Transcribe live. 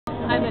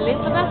I'm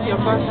Elizabeth,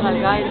 your personal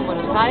guide in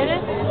Buenos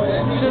Aires.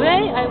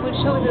 Today I will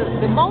show you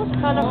the most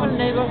colorful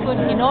neighborhood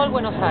in all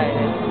Buenos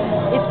Aires.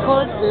 It's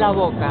called La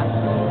Boca.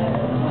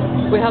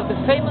 We have the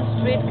famous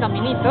street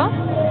Caminito.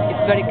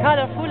 It's very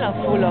colorful and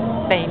full of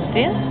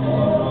paintings.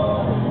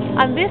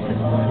 And this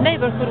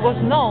neighborhood was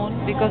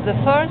known because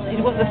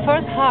it was the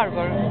first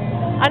harbor,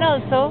 and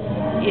also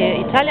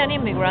Italian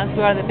immigrants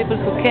were the people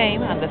who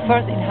came and the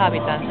first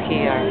inhabitants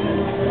here.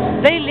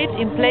 They lived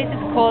in places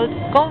called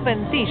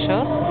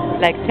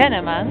conventillos, like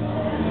tenements,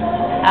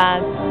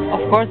 and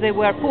of course they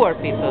were poor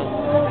people.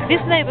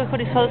 This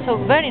neighborhood is also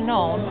very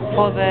known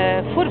for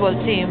the football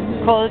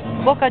team called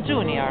Boca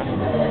Juniors.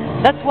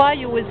 That's why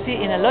you will see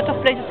in a lot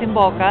of places in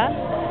Boca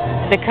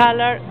the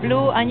color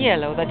blue and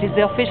yellow, that is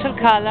the official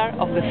color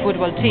of the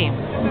football team.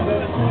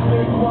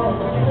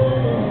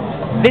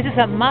 This is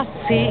a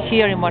must-see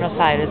here in Buenos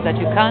Aires that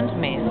you can't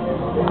miss.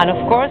 And of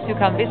course you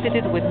can visit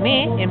it with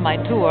me in my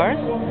tours.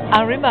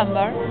 And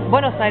remember,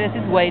 Buenos Aires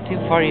is waiting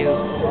for you.